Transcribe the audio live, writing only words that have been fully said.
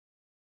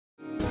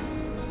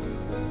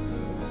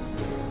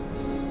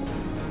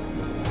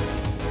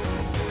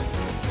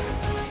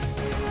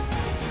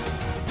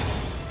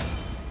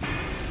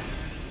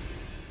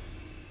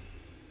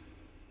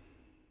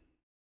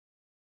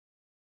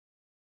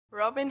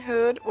Robin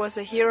Hood was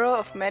a hero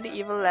of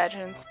medieval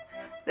legends.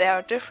 There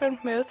are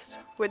different myths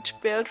which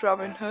build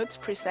Robin Hood's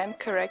present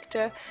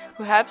character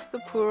who helps the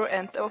poor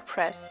and the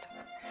oppressed.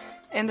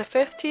 In the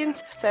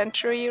 15th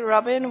century,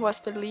 Robin was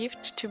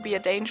believed to be a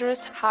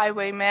dangerous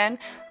highwayman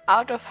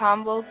out of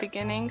humble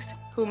beginnings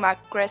who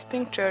mocked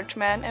grasping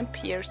churchmen and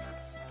peers.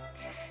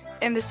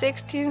 In the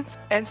 16th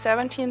and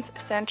 17th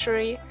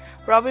century,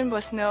 Robin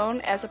was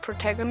known as a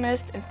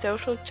protagonist in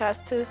social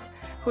justice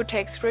who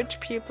takes rich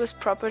people's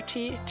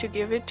property to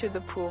give it to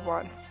the poor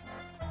ones.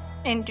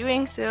 In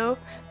doing so,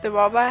 the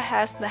robber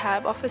has the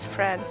help of his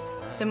friends.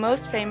 The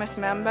most famous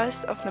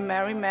members of the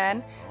Merry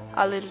Men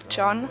are Little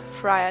John,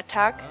 Friar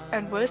Tuck,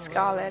 and Will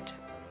Scarlet.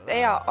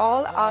 They are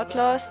all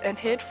outlaws and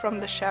hid from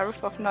the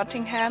Sheriff of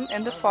Nottingham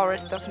in the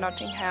Forest of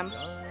Nottingham.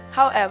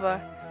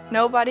 However,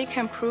 nobody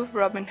can prove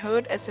Robin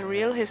Hood as a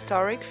real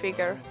historic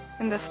figure.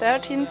 In the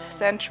 13th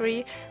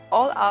century,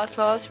 all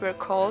outlaws were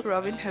called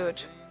Robin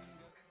Hood.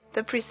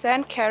 The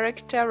present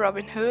character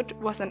Robin Hood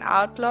was an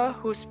outlaw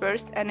whose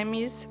worst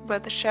enemies were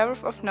the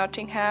Sheriff of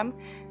Nottingham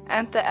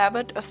and the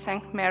Abbot of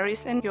St.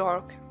 Mary's in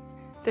York.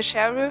 The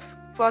Sheriff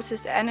was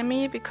his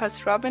enemy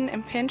because Robin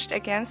impinged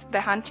against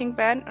the hunting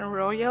ban in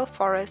royal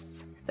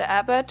forests, the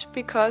Abbot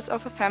because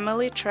of a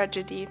family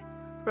tragedy.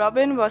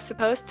 Robin was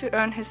supposed to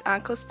earn his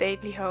uncle's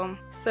stately home.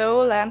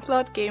 Though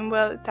landlord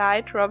Gamewell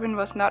died, Robin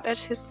was not at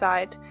his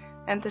side,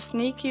 and the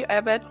sneaky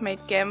Abbot made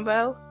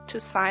Gamewell to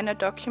sign a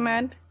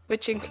document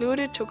which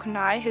included to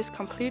convey his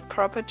complete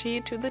property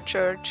to the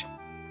church.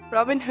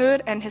 Robin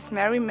Hood and his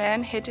merry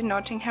men hid in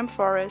Nottingham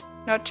Forest,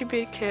 not to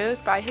be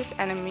killed by his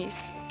enemies.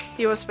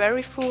 He was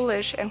very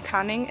foolish and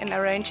cunning in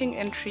arranging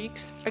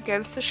intrigues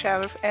against the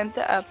sheriff and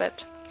the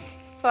abbot.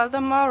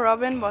 Furthermore,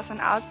 Robin was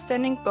an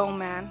outstanding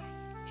bowman.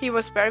 He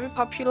was very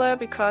popular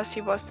because he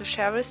was the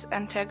sheriff's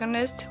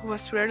antagonist who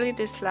was really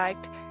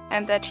disliked,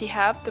 and that he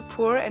helped the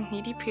poor and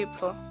needy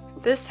people.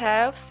 This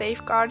help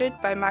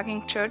safeguarded by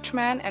mugging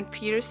churchmen and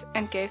peers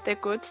and gave their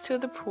goods to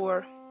the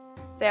poor.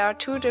 There are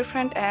two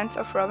different ends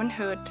of Robin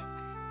Hood.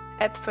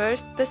 At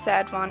first the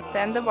sad one,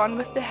 then the one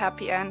with the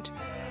happy end.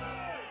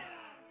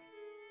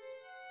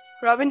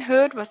 Robin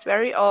Hood was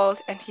very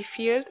old, and he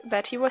feared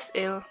that he was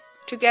ill.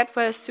 To get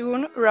well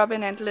soon,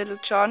 Robin and Little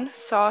John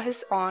saw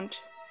his aunt.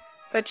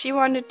 But she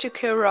wanted to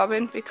kill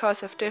Robin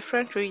because of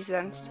different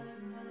reasons.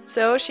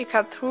 So she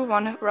cut through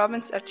one of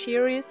Robin's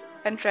arteries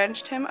and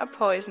drenched him a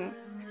poison.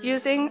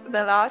 Using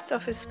the last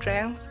of his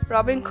strength,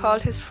 Robin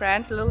called his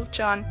friend Little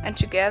John, and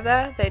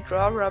together they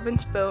drew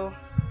Robin's bow.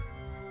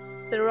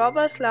 The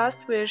robber's last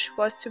wish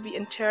was to be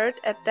interred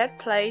at that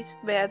place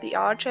where the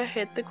archer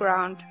hit the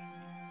ground.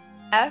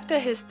 After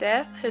his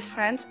death, his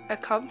friends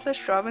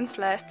accomplished Robin's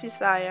last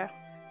desire.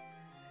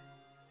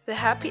 The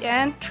happy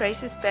end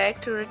traces back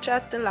to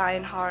Richard the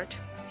Lionheart.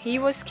 He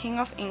was King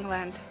of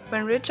England.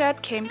 When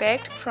Richard came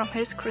back from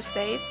his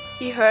crusades,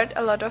 he heard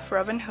a lot of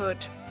Robin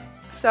Hood.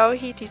 So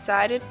he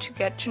decided to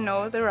get to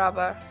know the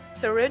robber.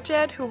 So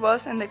Richard, who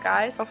was in the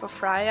guise of a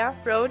friar,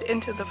 rode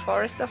into the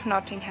forest of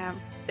Nottingham.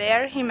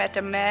 There he met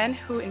a man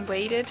who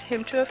invited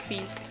him to a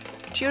feast.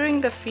 During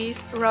the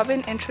feast,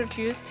 Robin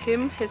introduced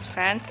him, his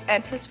friends,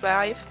 and his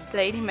wife,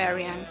 Lady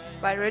Marian,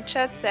 while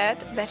Richard said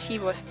that he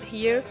was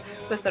here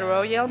with a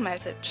royal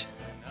message.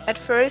 At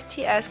first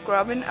he asked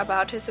Robin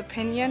about his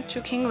opinion to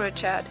King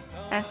Richard,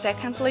 and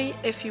secondly,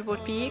 if he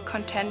would be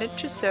contented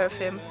to serve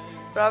him.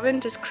 Robin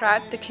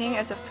described the king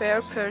as a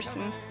fair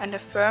person and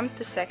affirmed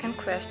the second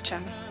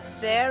question.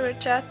 There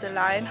Richard the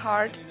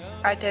Lionheart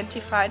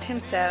identified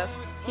himself.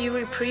 He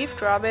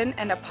reprieved Robin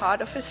and a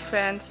part of his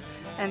friends,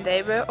 and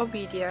they were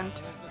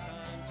obedient.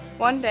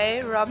 One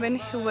day Robin,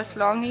 who was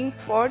longing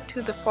forward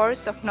to the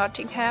forest of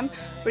Nottingham,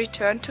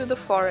 returned to the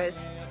forest.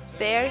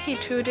 There he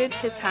tooted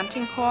his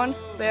hunting horn,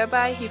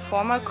 whereby he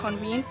formerly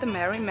convened the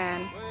merry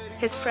men.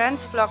 His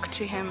friends flocked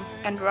to him,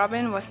 and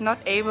Robin was not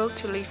able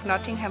to leave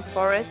Nottingham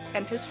Forest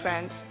and his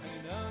friends.